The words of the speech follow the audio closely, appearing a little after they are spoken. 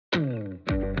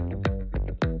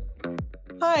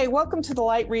Hi, welcome to the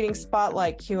Light Reading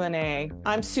Spotlight Q&A.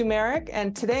 I'm Sue Merrick,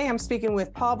 and today I'm speaking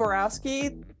with Paul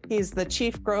Borowski. He's the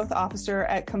Chief Growth Officer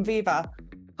at Conviva.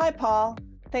 Hi, Paul.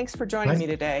 Thanks for joining me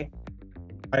today.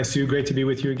 Hi, Sue. Great to be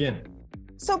with you again.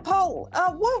 So, Paul,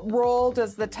 what role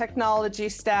does the technology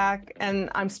stack, and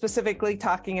I'm specifically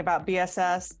talking about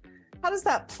BSS, how does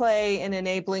that play in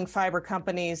enabling fiber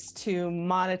companies to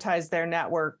monetize their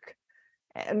networks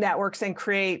and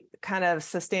create kind of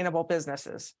sustainable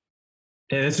businesses?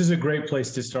 And this is a great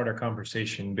place to start our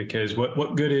conversation, because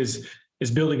what good is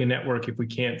building a network if we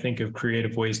can't think of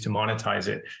creative ways to monetize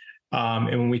it?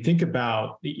 And when we think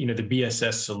about the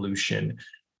BSS solution,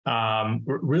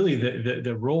 really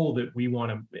the role that we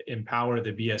want to empower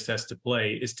the BSS to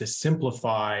play is to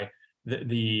simplify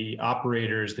the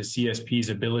operators, the CSP's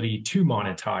ability to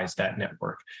monetize that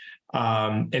network.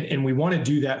 And we want to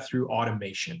do that through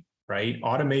automation, right?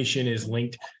 Automation is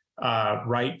linked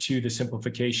right to the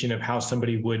simplification of how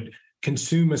somebody would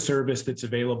consume a service that's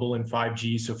available in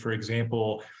 5G. So for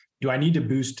example, do I need to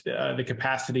boost the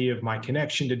capacity of my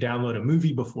connection to download a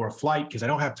movie before a flight because I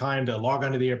don't have time to log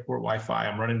onto the airport Wi-Fi?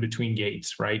 I'm running between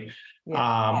gates, right?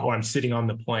 Yeah. Or I'm sitting on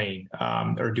the plane.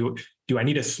 Or do I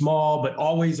need a small but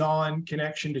always on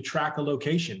connection to track a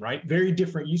location, right? Very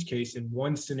different use case. In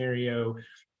one scenario,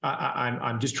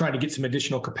 I'm just trying to get some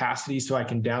additional capacity so I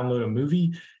can download a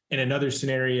movie. In another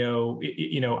scenario,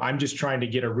 I'm just trying to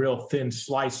get a real thin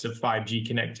slice of 5G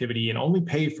connectivity and only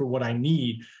pay for what I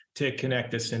need to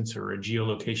connect a sensor or a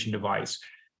geolocation device.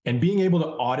 And being able to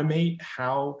automate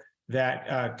how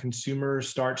that consumer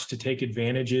starts to take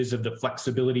advantages of the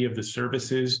flexibility of the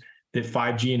services that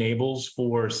 5G enables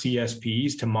for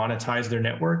CSPs to monetize their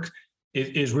network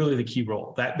is really the key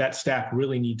role. That stack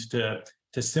really needs to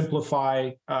simplify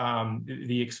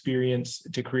the experience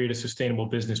to create a sustainable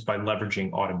business by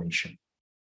leveraging automation.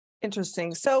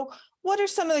 Interesting. So what are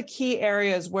some of the key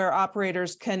areas where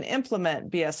operators can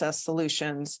implement BSS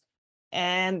solutions,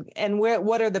 and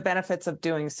what are the benefits of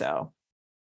doing so?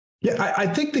 Yeah, I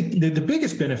think the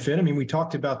biggest benefit, I mean, we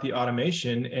talked about the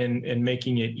automation and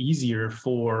making it easier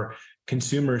for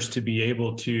consumers to be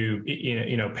able to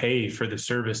pay for the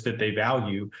service that they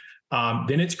value.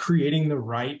 Then it's creating the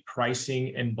right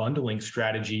pricing and bundling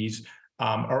strategies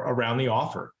around the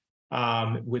offer.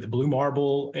 With Blue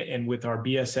Marble and with our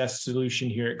BSS solution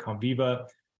here at Conviva,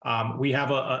 we have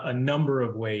a number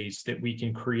of ways that we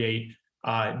can create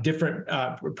different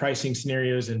pricing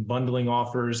scenarios and bundling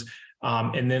offers,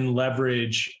 and then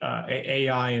leverage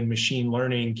AI and machine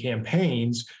learning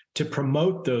campaigns to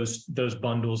promote those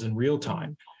bundles in real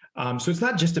time. So it's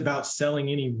not just about selling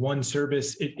any one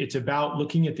service. It's about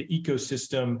looking at the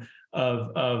ecosystem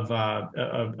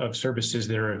of services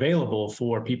that are available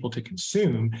for people to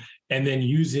consume, and then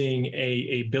using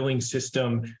a billing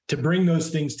system to bring those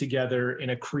things together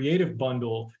in a creative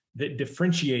bundle that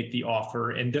differentiate the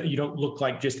offer, and you don't look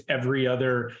like just every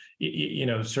other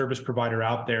service provider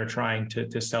out there trying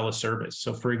to sell a service.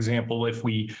 So for example, if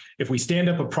we stand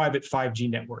up a private 5G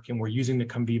network and we're using the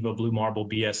Conviva Blue Marble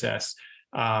BSS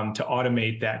to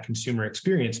automate that consumer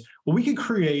experience, well, we could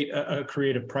create a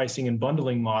creative pricing and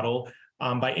bundling model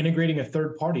by integrating a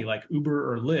third party like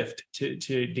Uber or Lyft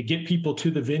to get people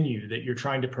to the venue that you're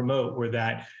trying to promote, where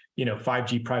that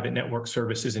 5G private network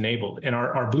service is enabled. And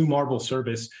our Blue Marble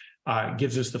service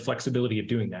gives us the flexibility of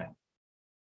doing that.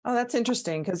 Oh, that's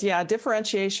interesting, because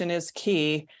differentiation is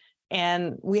key.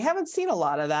 And we haven't seen a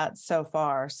lot of that so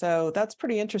far. So that's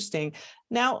pretty interesting.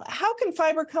 Now, how can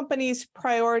fiber companies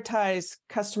prioritize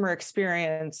customer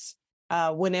experience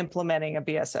when implementing a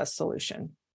BSS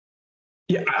solution?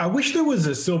 Yeah, I wish there was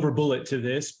a silver bullet to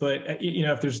this, but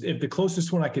if the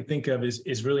closest one I could think of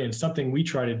is really in something we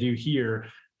try to do here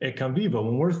at Conviva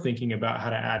when we're thinking about how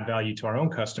to add value to our own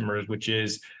customers, which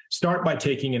is start by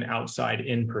taking an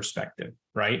outside-in perspective,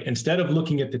 right? Instead of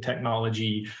looking at the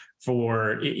technology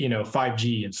for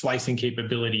 5G and slicing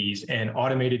capabilities and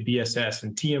automated BSS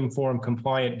and TM Forum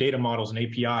compliant data models and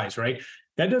APIs, right?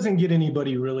 That doesn't get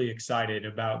anybody really excited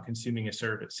about consuming a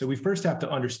service. So we first have to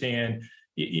understand,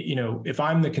 if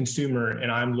I'm the consumer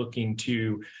and I'm looking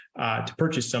to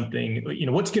purchase something,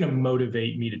 what's going to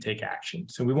motivate me to take action?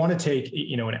 So we want to take,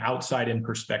 an outside-in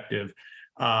perspective,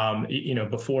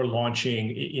 before launching,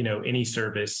 any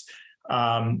service,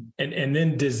 and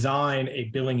then design a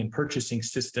billing and purchasing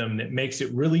system that makes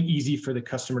it really easy for the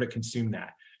customer to consume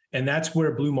that. And that's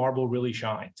where Blue Marble really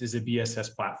shines, is a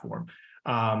BSS platform,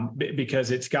 because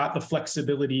it's got the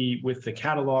flexibility with the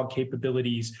catalog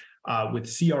capabilities, with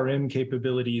CRM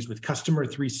capabilities, with customer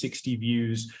 360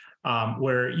 views,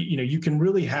 where you can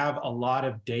really have a lot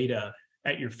of data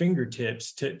at your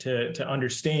fingertips to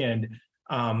understand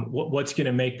what's going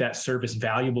to make that service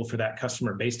valuable for that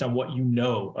customer based on what you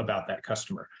know about that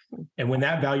customer. And when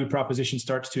that value proposition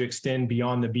starts to extend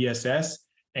beyond the BSS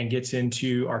and gets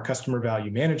into our customer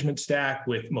value management stack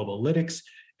with Mobilytics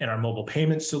and our mobile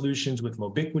payment solutions with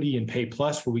Mobiquity and Pay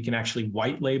Plus, where we can actually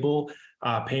white label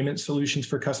payment solutions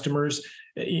for customers,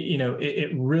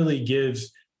 it really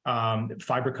gives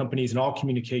fiber companies and all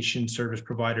communication service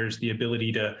providers the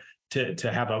ability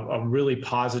to have a really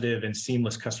positive and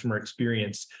seamless customer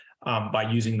experience by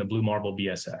using the Blue Marble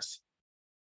BSS.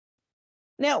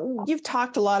 Now, we've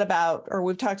talked a lot about,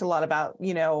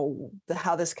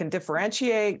 how this can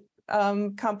differentiate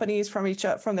companies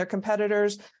from their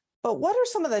competitors. But what are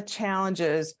some of the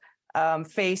challenges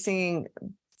facing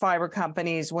fiber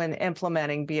companies when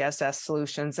implementing BSS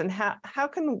solutions, and how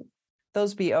can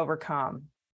those be overcome?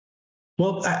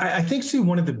 Well, I think, Sue,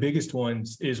 one of the biggest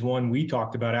ones is one we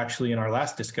talked about actually in our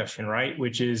last discussion, right?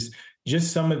 Which is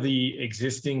just some of the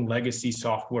existing legacy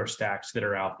software stacks that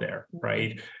are out there,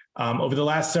 right? Over the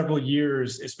last several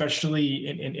years, especially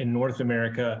in North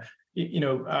America,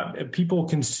 people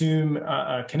consume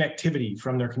connectivity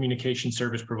from their communication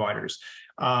service providers,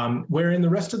 where in the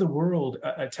rest of the world,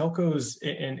 telcos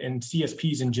and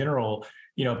CSPs in general,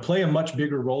 play a much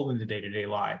bigger role in the day-to-day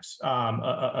lives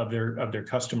of their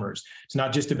customers. It's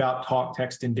not just about talk,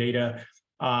 text, and data.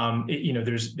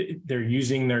 They're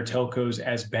using their telcos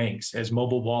as banks, as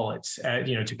mobile wallets,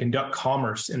 to conduct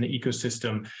commerce in the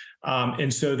ecosystem.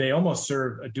 And so they almost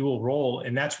serve a dual role.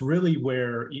 And that's really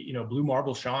where, Blue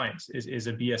Marble shines is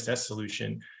a BSS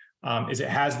solution, is it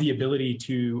has the ability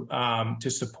to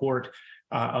support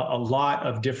a lot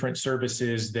of different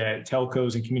services that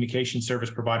telcos and communication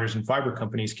service providers and fiber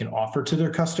companies can offer to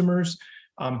their customers,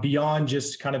 beyond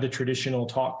just kind of the traditional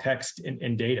talk, text,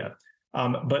 and data.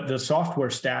 But the software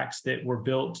stacks that were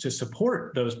built to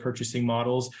support those purchasing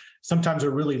models sometimes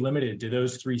are really limited to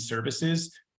those three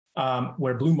services,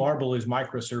 where Blue Marble is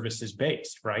microservices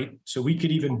based, right? So we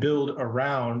could even build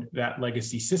around that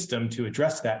legacy system to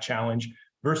address that challenge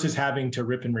versus having to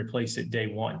rip and replace it day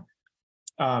one.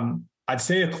 I'd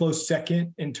say a close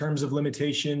second in terms of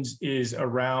limitations is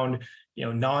around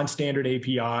non-standard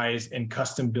APIs and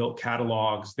custom-built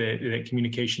catalogs that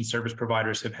communication service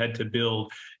providers have had to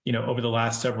build over the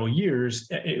last several years,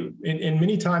 and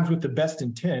many times with the best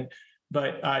intent,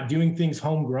 but doing things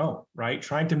homegrown, right?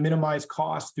 Trying to minimize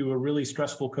costs through a really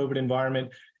stressful COVID environment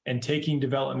and taking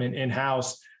development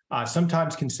in-house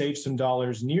sometimes can save some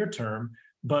dollars near term,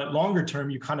 but longer term,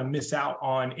 you kind of miss out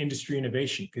on industry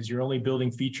innovation because you're only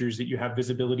building features that you have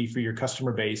visibility for your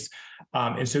customer base.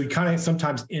 And so you kind of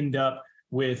sometimes end up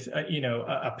with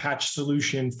a patch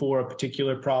solution for a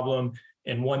particular problem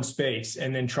in one space,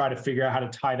 and then try to figure out how to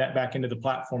tie that back into the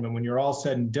platform. And when you're all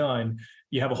said and done,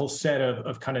 you have a whole set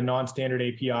of kind of non-standard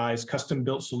APIs,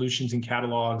 custom-built solutions and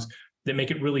catalogs that make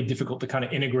it really difficult to kind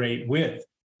of integrate with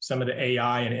some of the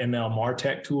AI and ML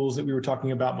MarTech tools that we were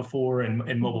talking about before,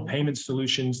 and mobile payment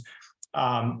solutions.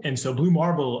 And so Blue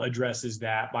Marble addresses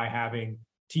that by having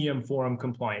TM Forum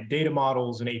compliant data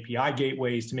models and API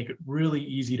gateways to make it really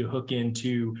easy to hook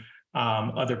into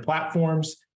other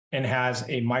platforms, and has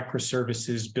a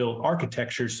microservices built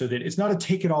architecture so that it's not a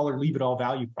take it all or leave it all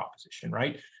value proposition,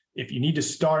 right? If you need to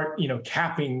start,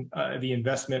 capping the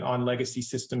investment on legacy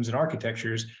systems and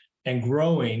architectures and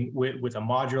growing with a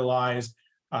modularized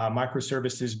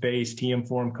microservices-based, TM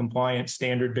Forum compliant,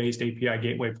 standard-based API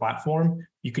gateway platform,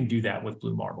 you can do that with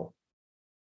Blue Marble.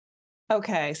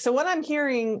 Okay, so what I'm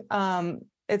hearing,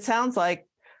 it sounds like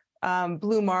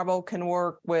Blue Marble can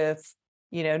work with,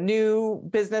 new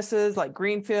businesses like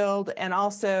Greenfield, and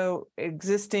also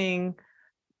existing,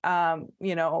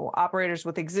 operators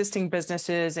with existing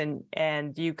businesses,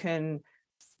 and you can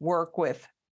work with,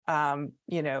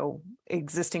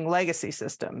 existing legacy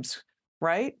systems,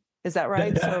 right? Is that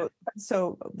right?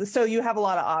 So you have a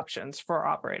lot of options for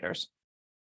operators.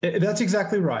 That's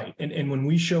exactly right. And when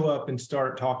we show up and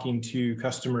start talking to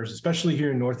customers, especially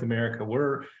here in North America,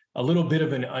 we're a little bit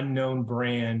of an unknown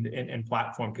brand and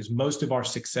platform, because most of our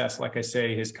success, like I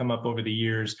say, has come up over the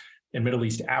years in Middle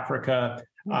East, Africa,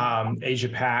 Asia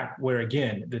Pac, where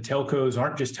again, the telcos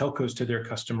aren't just telcos to their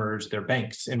customers, they're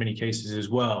banks in many cases as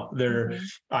well. They're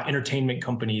entertainment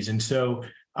companies. And so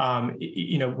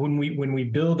when we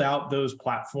build out those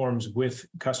platforms with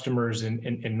customers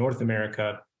in North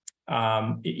America,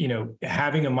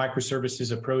 having a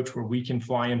microservices approach where we can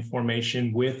fly in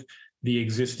formation with the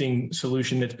existing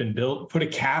solution that's been built, put a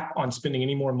cap on spending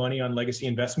any more money on legacy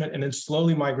investment, and then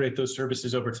slowly migrate those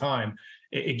services over time,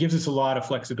 it gives us a lot of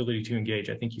flexibility to engage.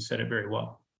 I think you said it very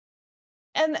well.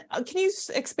 And can you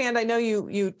expand? I know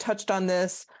you touched on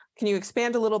this. Can you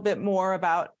expand a little bit more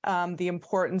about the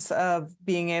importance of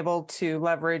being able to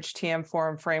leverage TM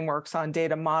Forum frameworks on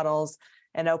data models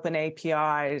and open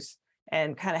APIs,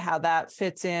 and kind of how that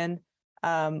fits in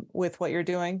with what you're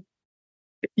doing?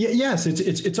 Yes,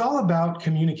 it's all about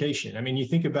communication. I mean, you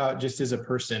think about just as a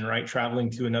person, right, traveling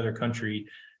to another country.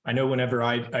 I know whenever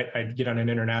I get on an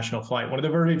international flight, one of the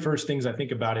very first things I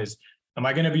think about is, am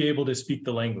I going to be able to speak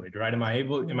the language, right? Am I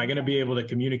going to be able to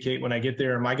communicate when I get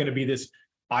there? Am I going to be this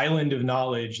island of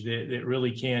knowledge that really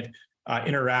can't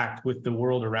interact with the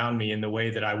world around me in the way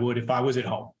that I would if I was at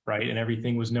home, right? And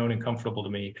everything was known and comfortable to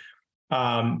me.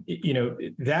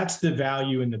 That's the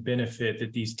value and the benefit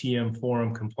that these TM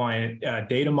Forum compliant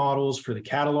data models for the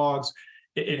catalogs,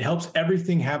 it helps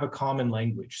everything have a common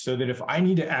language, so that if I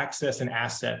need to access an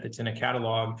asset that's in a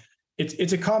catalog,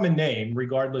 it's a common name,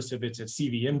 regardless if it's a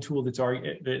CVM tool that's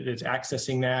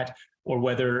accessing that, or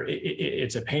whether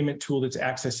it's a payment tool that's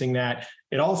accessing that.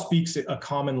 It all speaks a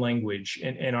common language,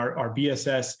 and our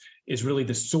BSS is really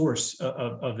the source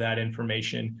of that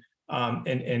information.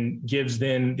 And gives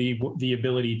then the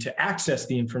ability to access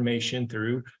the information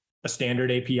through a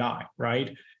standard API,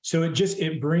 right? So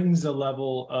it brings a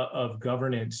level of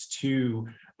governance to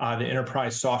the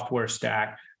enterprise software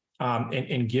stack,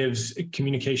 and gives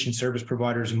communication service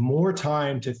providers more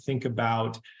time to think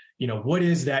about, what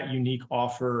is that unique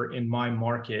offer in my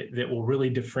market that will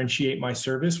really differentiate my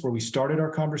service, where we started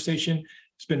our conversation.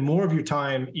 Spend more of your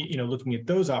time, looking at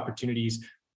those opportunities,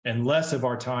 and less of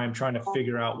our time trying to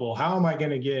figure out, well, how am I going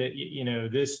to get,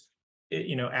 this,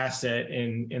 asset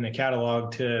in the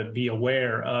catalog to be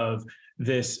aware of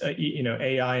this,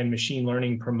 AI and machine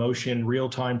learning promotion,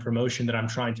 real-time promotion that I'm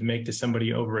trying to make to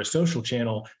somebody over a social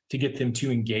channel to get them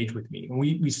to engage with me. And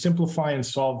we simplify and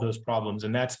solve those problems.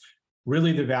 And that's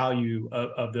really the value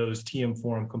of those TM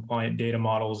Forum compliant data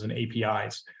models and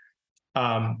APIs.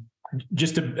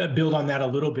 Just to build on that a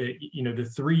little bit, the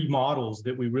three models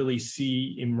that we really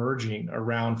see emerging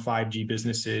around 5G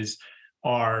businesses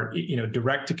are,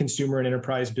 direct to consumer and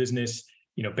enterprise business,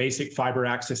 basic fiber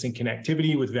access and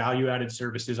connectivity with value-added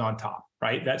services on top,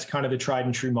 right? That's kind of the tried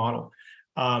and true model.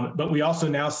 But we also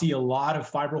now see a lot of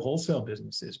fiber wholesale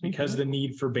businesses, because the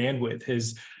need for bandwidth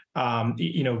has,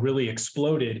 really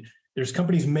exploded. There's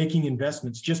companies making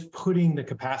investments, just putting the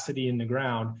capacity in the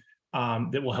ground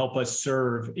that will help us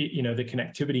serve, the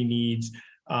connectivity needs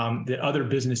that other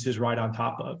businesses ride on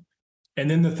top of. And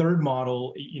then the third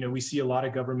model, we see a lot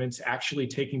of governments actually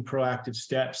taking proactive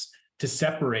steps to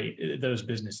separate those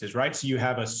businesses, right? So you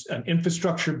have an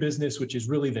infrastructure business, which is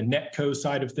really the NetCo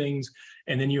side of things.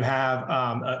 And then you have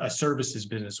a services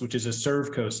business, which is a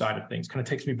ServCo side of things. Kind of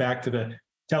takes me back to the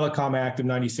Telecom Act of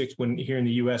 96, when here in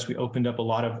the US, we opened up a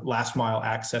lot of last mile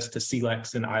access to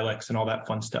CLEX and ILEX and all that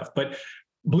fun stuff. But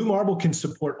Blue Marble can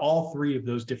support all three of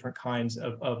those different kinds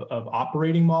of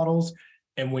operating models.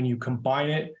 And when you combine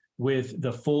it with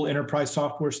the full enterprise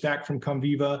software stack from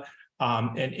Comviva,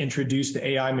 and introduce the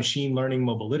AI machine learning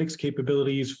mobalytics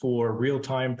capabilities for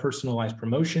real-time personalized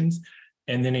promotions,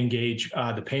 and then engage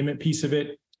the payment piece of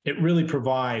it, it really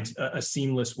provides a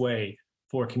seamless way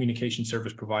for communication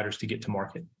service providers to get to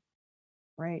market.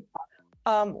 Right.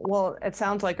 Well, it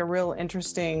sounds like a real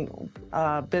interesting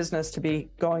business to be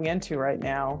going into right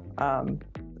now.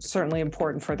 Certainly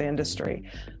important for the industry.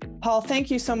 Paul,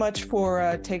 thank you so much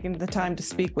for taking the time to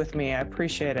speak with me. I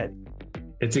appreciate it.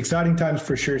 It's exciting times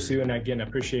for sure, Sue. And again, I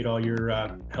appreciate all your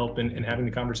help in having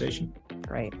the conversation.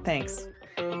 Great. Thanks.